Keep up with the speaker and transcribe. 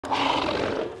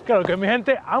¿Qué lo que, mi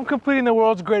gente? I'm completing the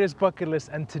world's greatest bucket list,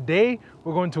 and today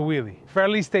we're going to Wheelie for at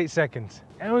least 8 seconds.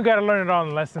 And we gotta learn it all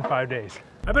in less than 5 days.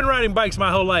 I've been riding bikes my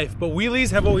whole life, but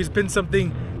wheelies have always been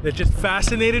something that just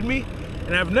fascinated me,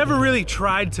 and I've never really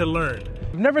tried to learn.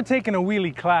 I've never taken a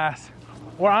wheelie class,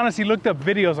 or honestly looked up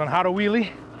videos on how to wheelie.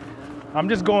 I'm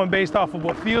just going based off of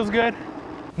what feels good.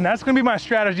 And that's gonna be my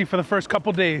strategy for the first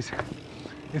couple days,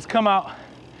 is come out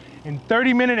in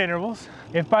 30-minute intervals.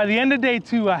 If by the end of day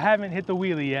 2, I haven't hit the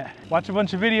wheelie yet, watch a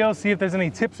bunch of videos, see if there's any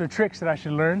tips or tricks that I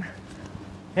should learn.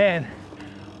 And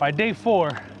by day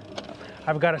 4,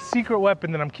 I've got a secret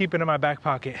weapon that I'm keeping in my back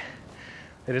pocket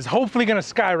that is hopefully gonna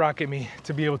skyrocket me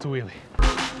to be able to wheelie.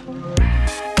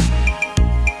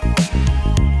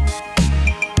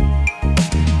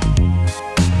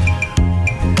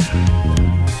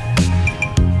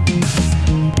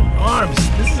 Arms,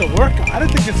 this is a workout. I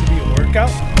didn't think this would be a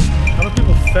workout. How do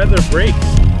people feather brakes?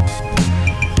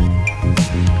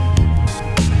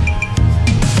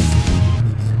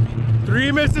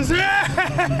 Three misses.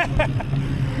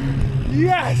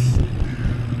 Yes!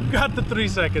 Got the 3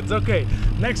 seconds. Okay,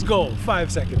 next goal,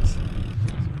 5 seconds.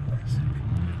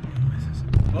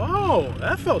 Oh,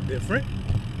 that felt different.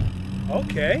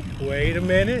 Okay, wait a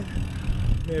minute.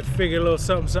 Let me figure a little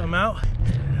something out.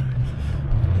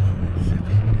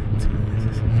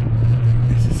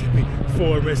 Mississippi,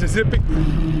 4 Mississippi.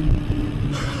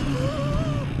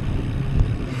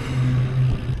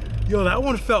 Yo, that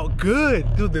one felt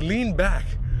good. Dude, the lean back.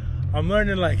 I'm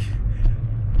learning, like,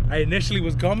 I initially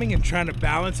was gumming and trying to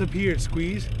balance up here and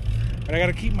squeeze, but I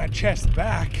gotta keep my chest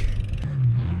back.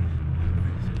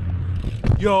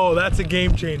 Yo, that's a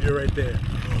game changer right there.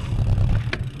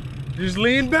 Just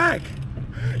lean back.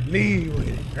 Lean with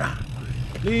it.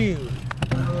 Lean with it.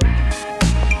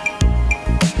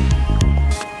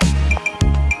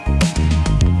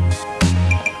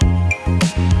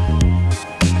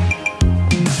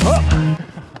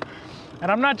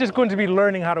 And I'm not just going to be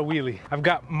learning how to wheelie. I've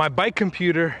got my bike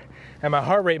computer and my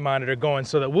heart rate monitor going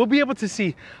so that we'll be able to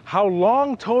see how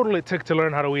long total it took to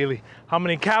learn how to wheelie, how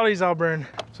many calories I'll burn.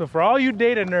 So for all you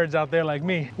data nerds out there like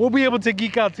me, we'll be able to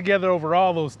geek out together over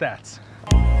all those stats.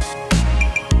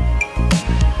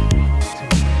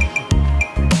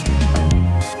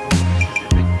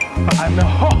 I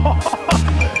know.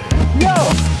 Yo,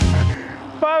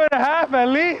 5.5 at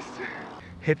least.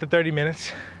 Hit the 30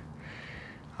 minutes.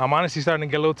 I'm honestly starting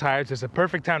to get a little tired, so it's a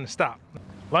perfect time to stop.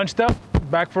 Lunched up,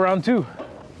 back for round 2.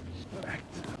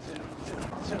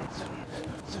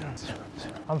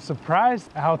 I'm surprised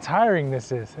at how tiring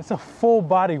this is. It's a full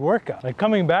body workout. Like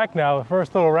coming back now, the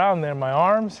first little round there, my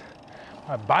arms,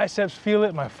 my biceps feel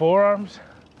it, my forearms.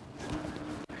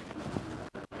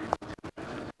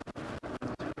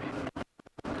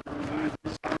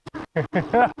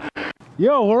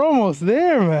 Yo, we're almost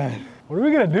there, man. What are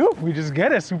we gonna do if we just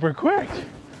get it super quick?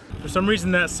 For some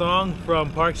reason, that song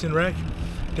from Parks and Rec,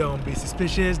 don't be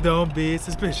suspicious, don't be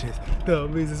suspicious,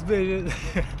 don't be suspicious.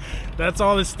 That's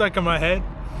all that's stuck in my head.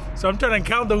 So I'm trying to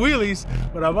count the wheelies,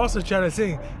 but I'm also trying to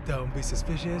sing, don't be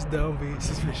suspicious, don't be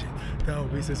suspicious,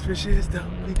 don't be suspicious,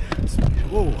 don't be suspicious.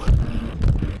 Whoa.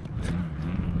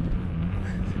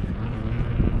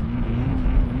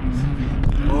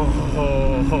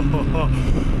 Oh,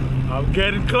 I'm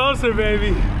getting closer,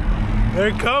 baby.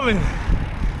 They're coming.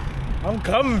 I'm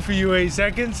coming for you, 8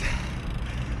 seconds.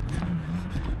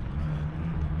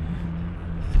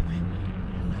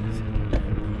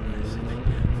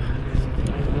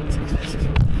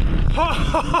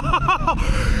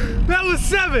 That was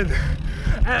 7.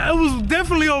 It was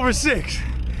definitely over 6.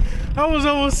 That was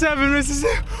almost 7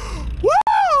 Mississippi.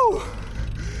 Woo!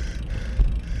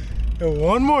 And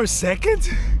 1 more second?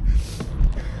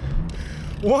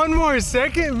 1 more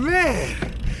second? Man.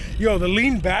 Yo, the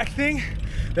lean back thing,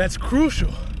 that's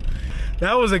crucial.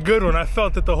 That was a good one. I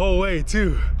felt it the whole way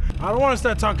too. I don't want to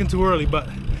start talking too early, but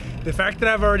the fact that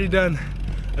I've already done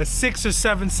a 6 or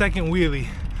 7 second wheelie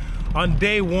on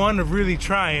day 1 of really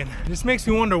trying, just makes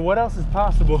me wonder what else is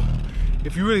possible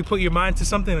if you really put your mind to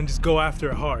something and just go after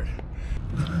it hard.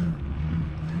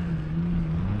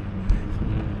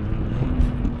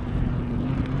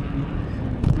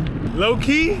 Low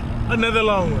key, another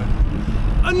long one.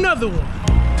 Another one.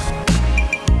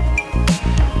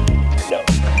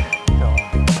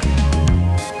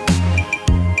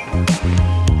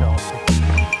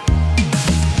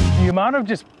 The amount of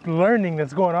just learning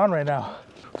that's going on right now.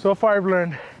 So far I've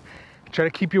learned, try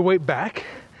to keep your weight back.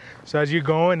 So as you're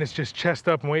going, it's just chest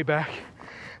up and weight back.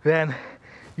 Then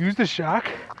use the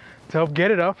shock to help get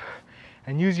it up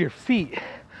and use your feet,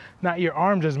 not your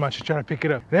arms as much to try to pick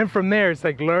it up. Then from there, it's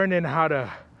like learning how to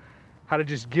how to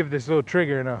just give this little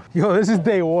trigger enough. Yo, this is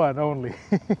day one only.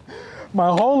 My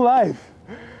whole life,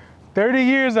 30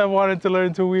 years I've wanted to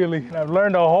learn to wheelie. And I've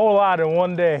learned a whole lot in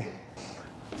one day.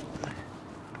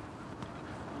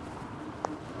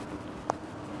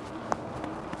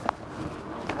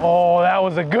 Oh, that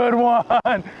was a good one.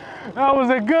 That was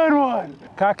a good one.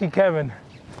 Cocky Kevin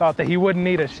thought that he wouldn't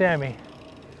need a chamois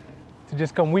to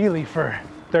just come wheelie for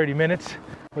 30 minutes.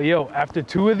 But yo, after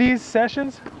 2 of these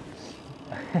sessions,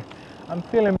 I'm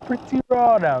feeling pretty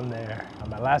raw down there. On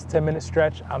my last 10-minute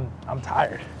stretch, I'm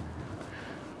tired.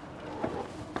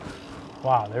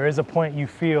 Wow, there is a point you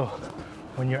feel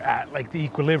when you're at like the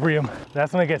equilibrium.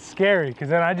 That's when it gets scary, because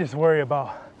then I just worry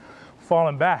about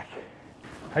falling back.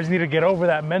 I just need to get over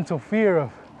that mental fear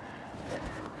of,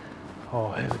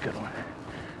 oh, here's a good one.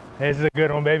 This is a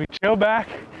good one, baby. Chill back,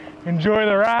 enjoy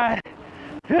the ride.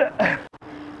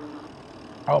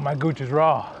 Oh, my gooch is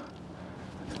raw.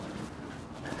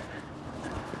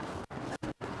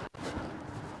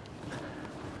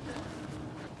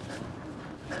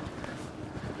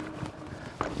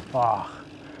 Ah.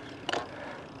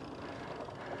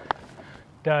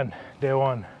 Done, day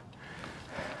one.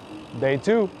 Day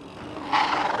two.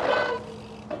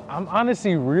 I'm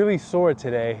honestly really sore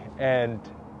today and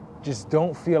just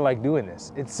don't feel like doing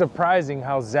this. It's surprising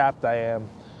how zapped I am.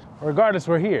 Regardless,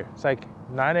 we're here. It's like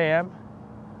 9 a.m.,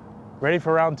 ready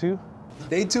for round 2.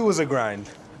 Day 2 was a grind.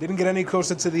 Didn't get any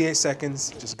closer to the 8 seconds,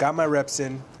 just got my reps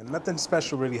in, and nothing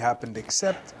special really happened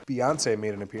except Beyonce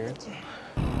made an appearance.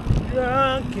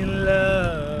 Drunk in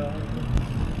love.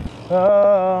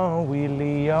 Oh,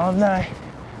 wheelie all night.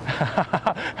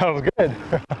 That was good.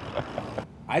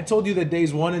 I told you that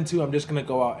days 1 and 2, I'm just gonna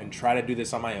go out and try to do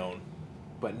this on my own.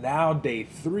 But now day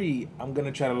 3, I'm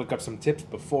gonna try to look up some tips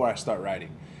before I start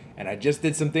riding. And I just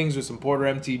did some things with some Porter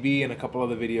MTB and a couple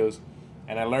other videos,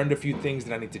 and I learned a few things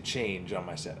that I need to change on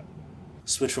my setup.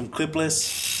 Switch from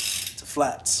clipless to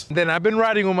flats. Then I've been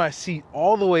riding with my seat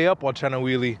all the way up while trying to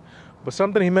wheelie, but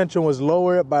something he mentioned was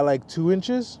lower it by like 2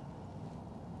 inches.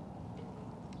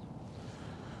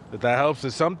 If that helps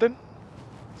is something.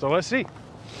 So let's see.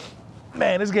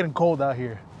 Man, it's getting cold out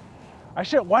here.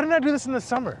 Why didn't I do this in the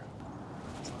summer?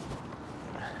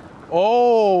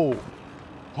 Oh,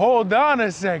 hold on a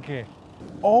second.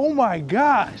 Oh my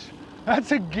gosh,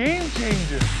 that's a game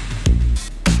changer.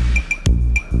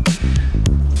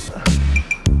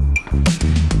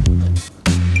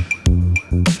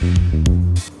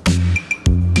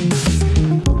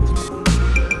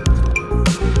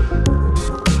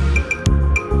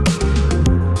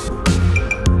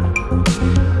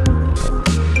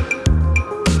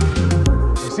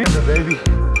 Baby,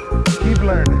 keep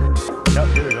learning. Yep,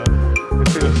 here we go.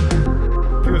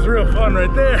 It feels real fun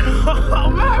right there. Oh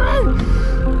man,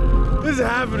 this is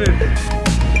happening.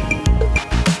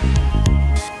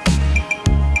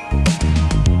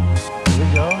 Here we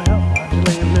go. Yep,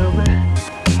 modulate a little bit.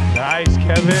 Nice,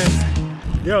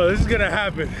 Kevin. Yo, this is gonna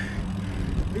happen.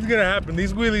 This is gonna happen.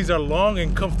 These wheelies are long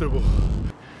and comfortable.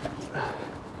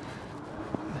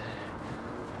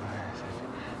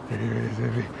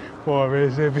 4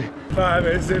 Mississippi, 5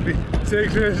 Mississippi,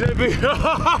 6 Mississippi.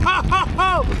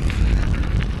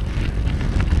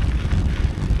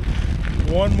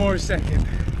 One more second.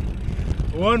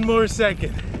 One more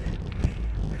second.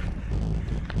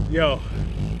 Yo,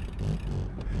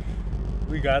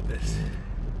 we got this.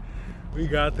 We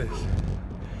got this.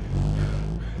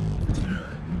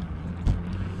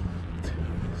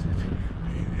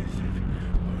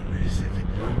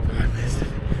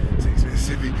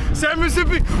 Mississippi, 7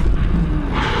 Mississippi.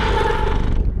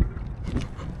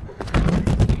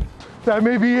 That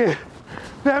may be it.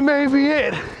 That may be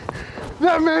it.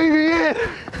 That may be it.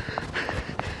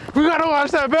 We gotta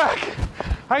watch that back.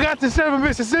 I got to 7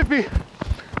 Mississippi,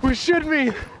 which should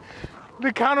mean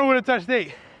the counter would have touched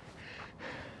 8.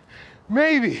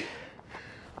 Maybe.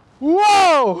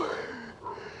 Whoa!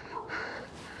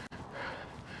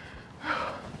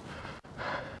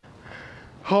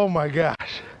 Oh my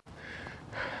gosh.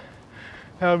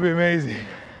 That would be amazing.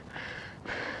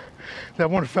 That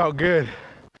one felt good.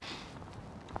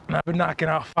 And I've been knocking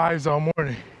out 5s all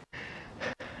morning.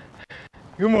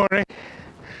 Good morning.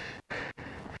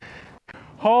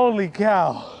 Holy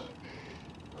cow.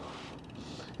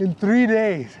 In 3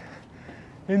 days.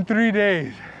 In 3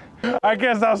 days. I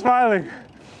can't stop smiling.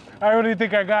 I really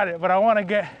think I got it, but I want to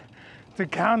get to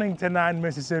counting to 9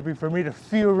 Mississippi for me to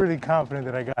feel really confident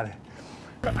that I got it.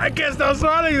 I can't stop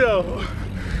smiling though.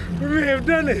 We may have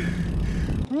done it.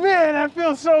 Man, that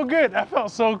feels so good. That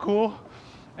felt so cool.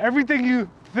 Everything you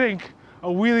think a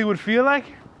wheelie would feel like,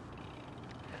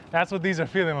 that's what these are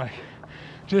feeling like.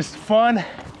 Just fun,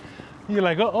 You're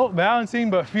like, oh, balancing,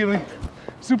 but feeling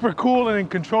super cool and in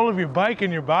control of your bike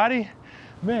and your body.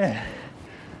 Man,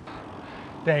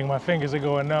 dang, my fingers are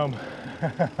going numb.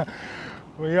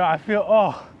 Well, yeah, I feel,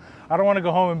 oh, I don't want to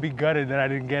go home and be gutted that I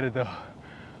didn't get it though.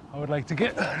 I would like to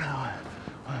get, no,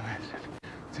 1 Mississippi,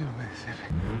 2 Mississippi,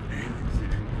 8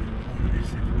 Mississippi,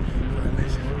 5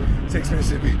 Mississippi, 6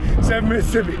 Mississippi, 7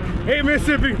 Mississippi, 8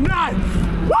 Mississippi, 9.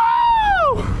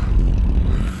 Woo!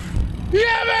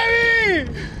 Yeah,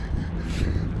 baby!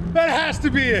 That has to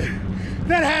be it.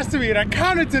 That has to be it. I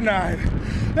counted to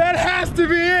 9. That has to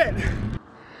be it.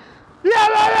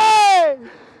 Yeah, baby!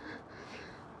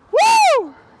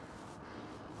 Woo!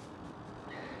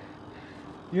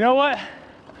 You know what?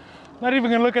 Not even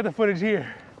gonna look at the footage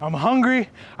here. I'm hungry.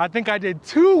 I think I did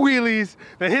 2 wheelies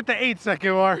that hit the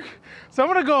 8-second mark. So I'm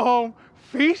gonna go home,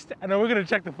 feast, and then we're gonna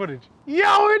check the footage.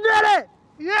 Yo, we did it!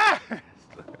 Yes!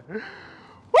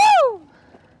 Woo!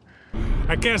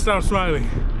 I can't stop smiling.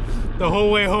 The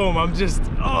whole way home, I'm just,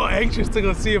 anxious to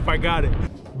go see if I got it.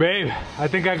 Babe, I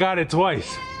think I got it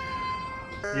twice.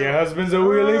 Your husband's a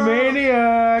wheelie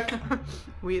maniac.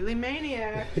 Wheelie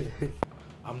maniac.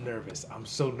 I'm nervous. I'm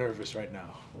so nervous right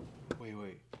now.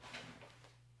 Wait.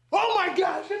 Oh my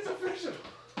gosh, it's official.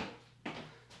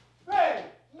 Hey,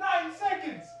 9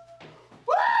 seconds.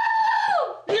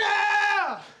 Woo!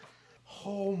 Yeah!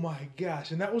 Oh my gosh,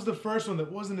 and that was the first one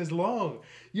that wasn't as long.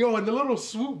 Yo, and the little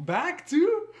swoop back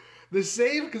too. The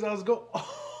save, because I was going,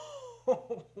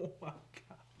 oh my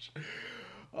gosh.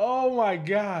 Oh my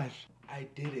gosh. I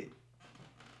did it.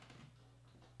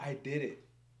 I did it.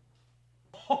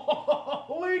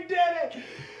 Oh, we did it.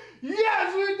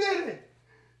 Yes, we did it.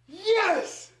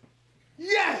 Yes.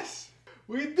 Yes.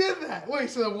 We did that. Wait,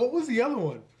 so what was the other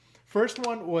one? First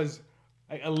one was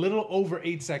like a little over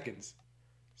 8 seconds.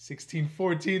 16,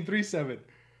 14, 3, 7.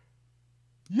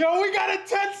 Yo, we got a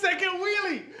 10-second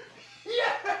wheelie.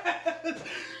 Yes!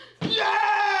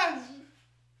 Yes!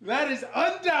 That is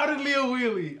undoubtedly a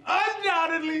wheelie.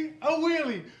 Undoubtedly a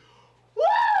wheelie.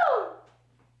 Woo!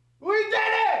 We did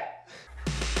it!